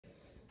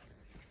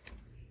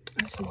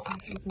I should have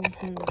this on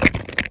camera.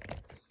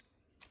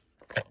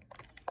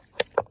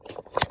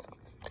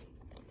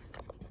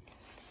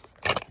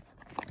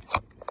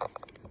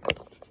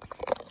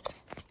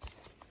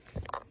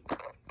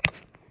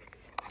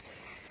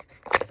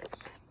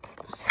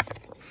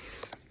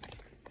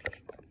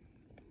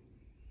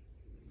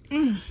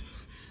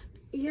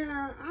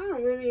 Yeah,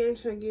 I really am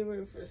trying to get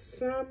ready for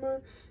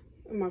summer.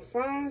 And my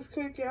phone is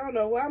cooking. I don't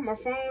know why my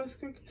phone is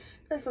cooking.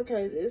 That's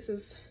okay. This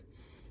is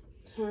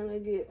trying to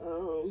get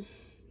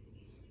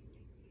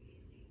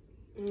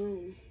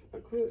a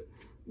quick.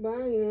 But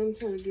I am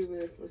trying to get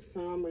ready for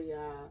summer,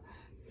 y'all.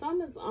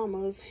 Summer's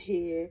almost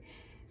here,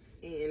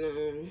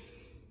 and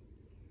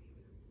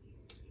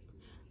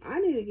I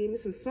need to get me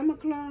some summer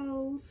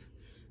clothes.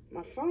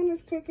 My phone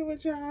is cooking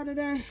with y'all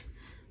today.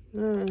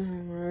 Lord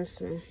have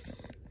mercy.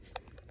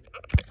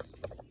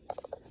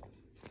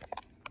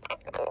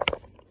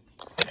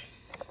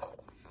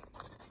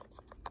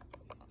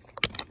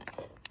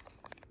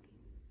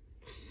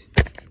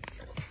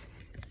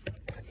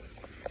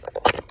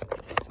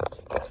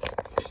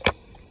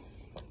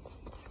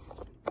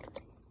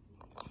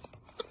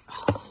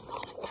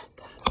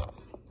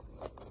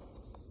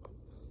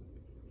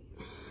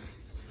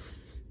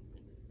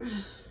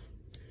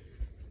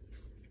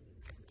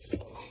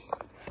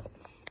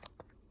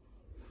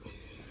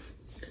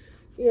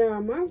 Yeah,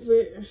 my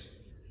rib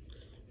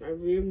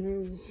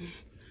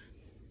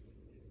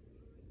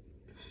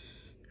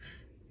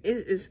it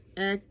is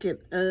acting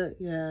up,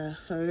 yeah,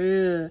 for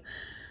real.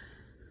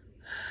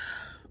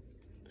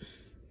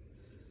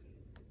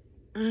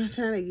 I'm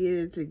trying to get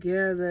it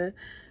together.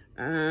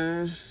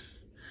 And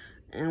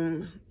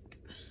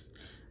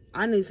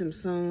I need some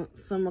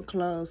summer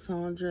clothes,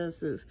 summer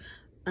dresses.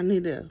 I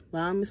need to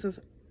buy me some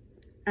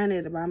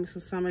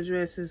summer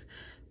dresses,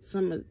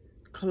 summer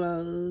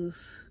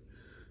clothes.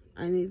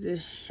 I need to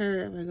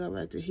hurry up and go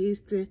back to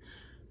Houston.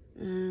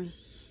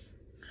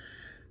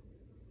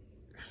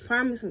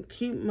 Find me some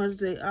cute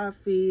Mother's Day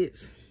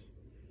outfits.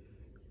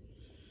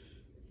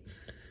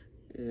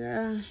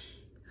 Yeah.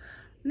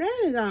 Now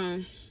you're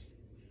gone.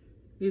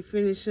 You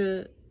finish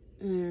up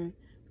and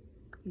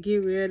get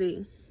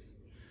ready.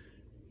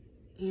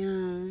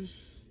 And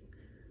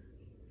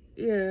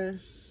yeah.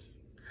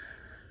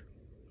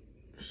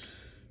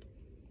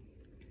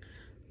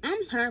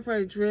 I'm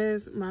halfway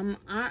dressed.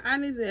 I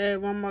need to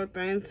add one more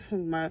thing to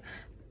my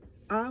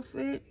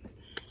outfit.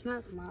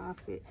 Not my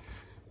outfit.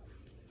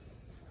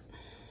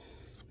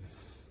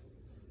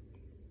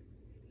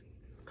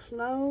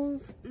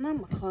 Clothes. Not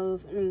my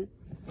clothes. I mean,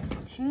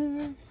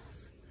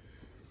 pants.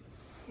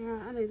 Yeah,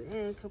 I need to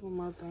add a couple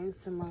more things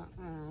to my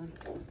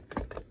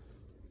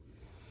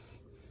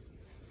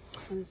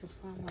I need to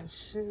find my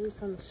shoes.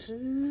 Some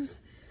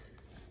shoes.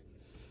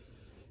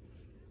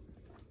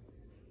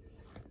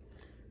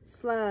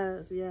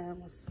 Slides, yeah,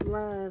 my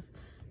slides.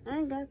 I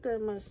ain't got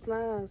that much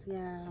slides,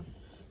 yeah.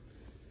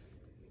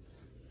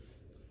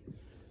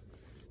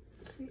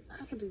 See,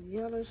 I could do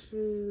yellow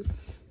shoes.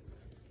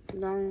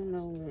 Don't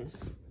know it.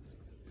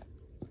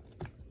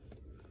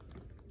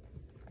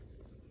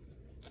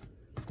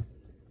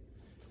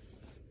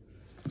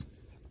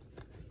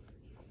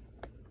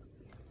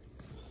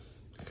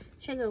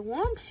 Here go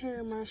one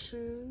pair of my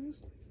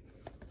shoes.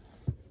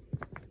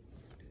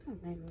 That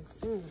don't make no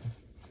sense.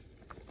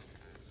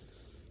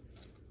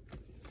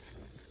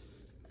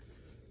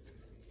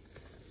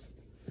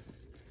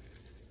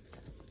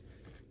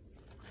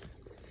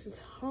 It's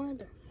hard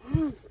to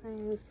find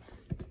things.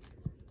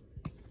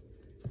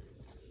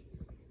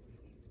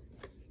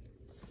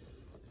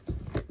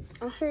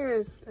 Oh,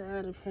 here's the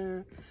other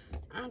pair.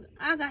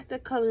 I got the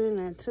color in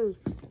there too.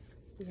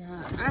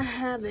 Yeah, I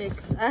have it.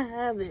 I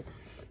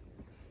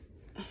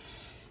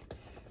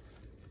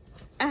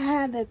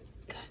have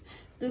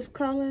this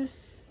color.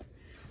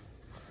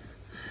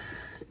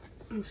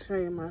 Let me show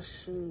you my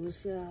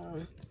shoes,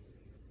 y'all.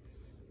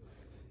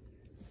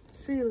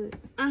 See, look,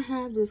 I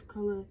have this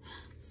color,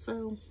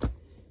 so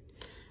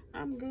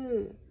I'm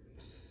good.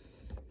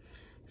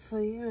 So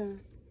yeah,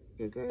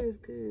 your girl is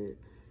good.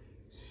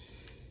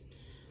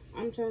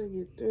 I'm trying to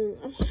get through.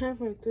 I'm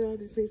halfway through. I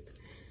just need to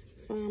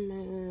find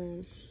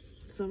my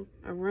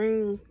a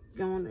ring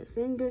on that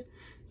finger,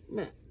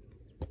 but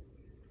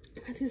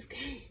I just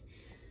can't.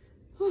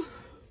 Whew.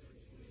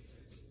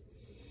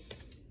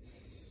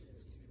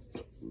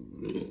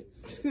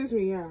 Excuse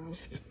me, y'all.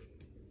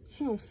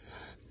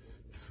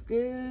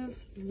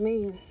 Excuse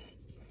me.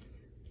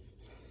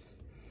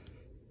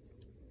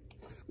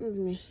 Excuse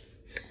me.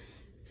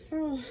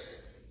 So,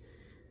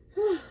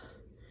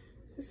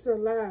 this is a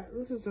lot.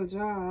 This is a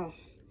job.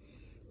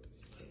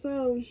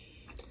 So,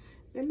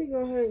 let me go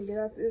ahead and get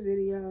off this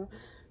video.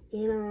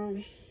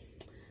 And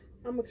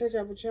I'm gonna catch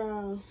up with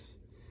y'all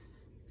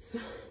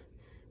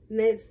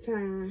next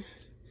time.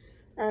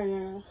 Alright,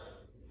 y'all.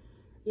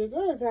 Your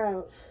girl's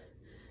out.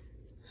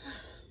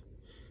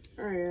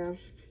 Alright, y'all.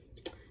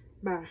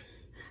 Bye.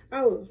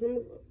 Oh,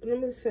 let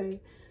me say,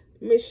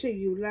 make sure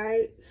you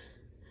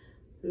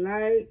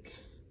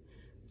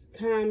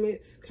comment,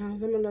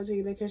 comment below,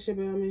 you like, catch your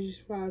bell, make sure you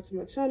subscribe to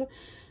my channel.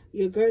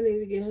 Your girl need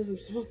to get her some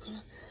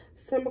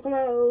summer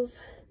clothes.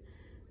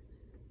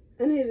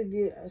 I need to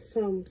get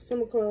some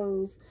summer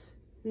clothes.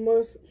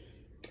 Most,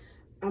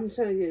 I'm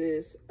trying to get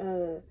this.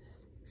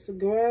 So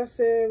garage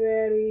sale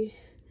ready.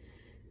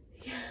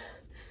 Yeah.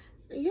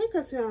 Y'all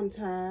can tell I'm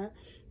tired.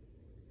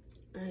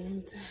 I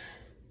am tired.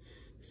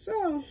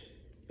 So,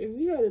 if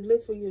you had to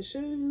look for your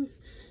shoes,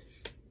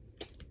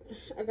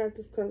 I got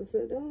this color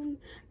set on.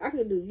 I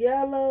could do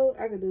yellow.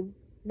 I could do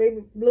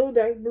baby blue,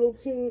 dark blue,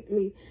 pink.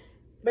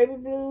 Baby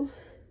blue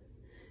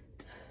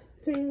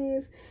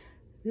pins.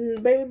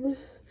 Baby blue.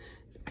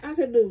 I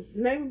could do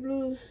navy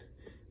blue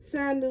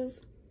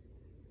sandals.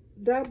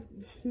 I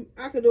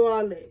could do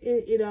all that.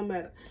 It don't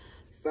matter.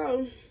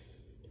 So,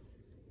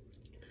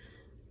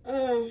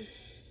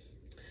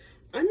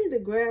 I need to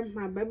grab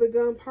my baby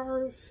gun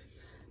purse.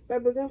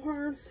 Baby gun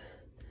purse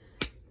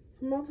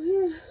from over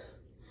here.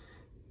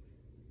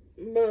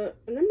 But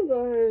let me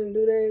go ahead and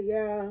do that,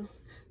 y'all.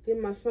 Get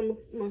my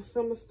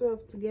summer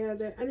stuff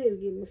together. I need to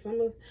get my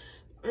summer.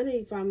 I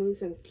need to find me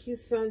some cute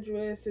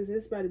sundresses.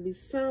 It's about to be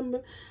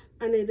summer.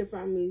 I need to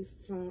find me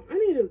some. I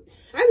need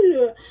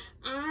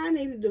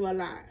to do a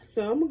lot.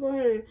 So I'm gonna go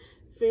ahead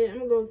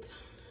and I'm gonna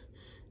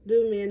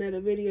do me another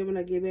video when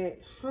I get back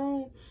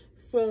home.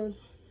 So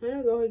I'm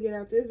gonna go ahead and get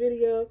out this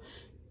video.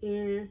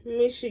 And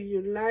make sure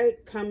you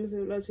like, comment,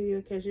 and below to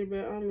you to catch your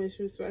bell on. Make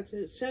sure you subscribe to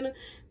the channel.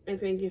 And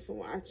thank you for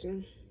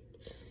watching.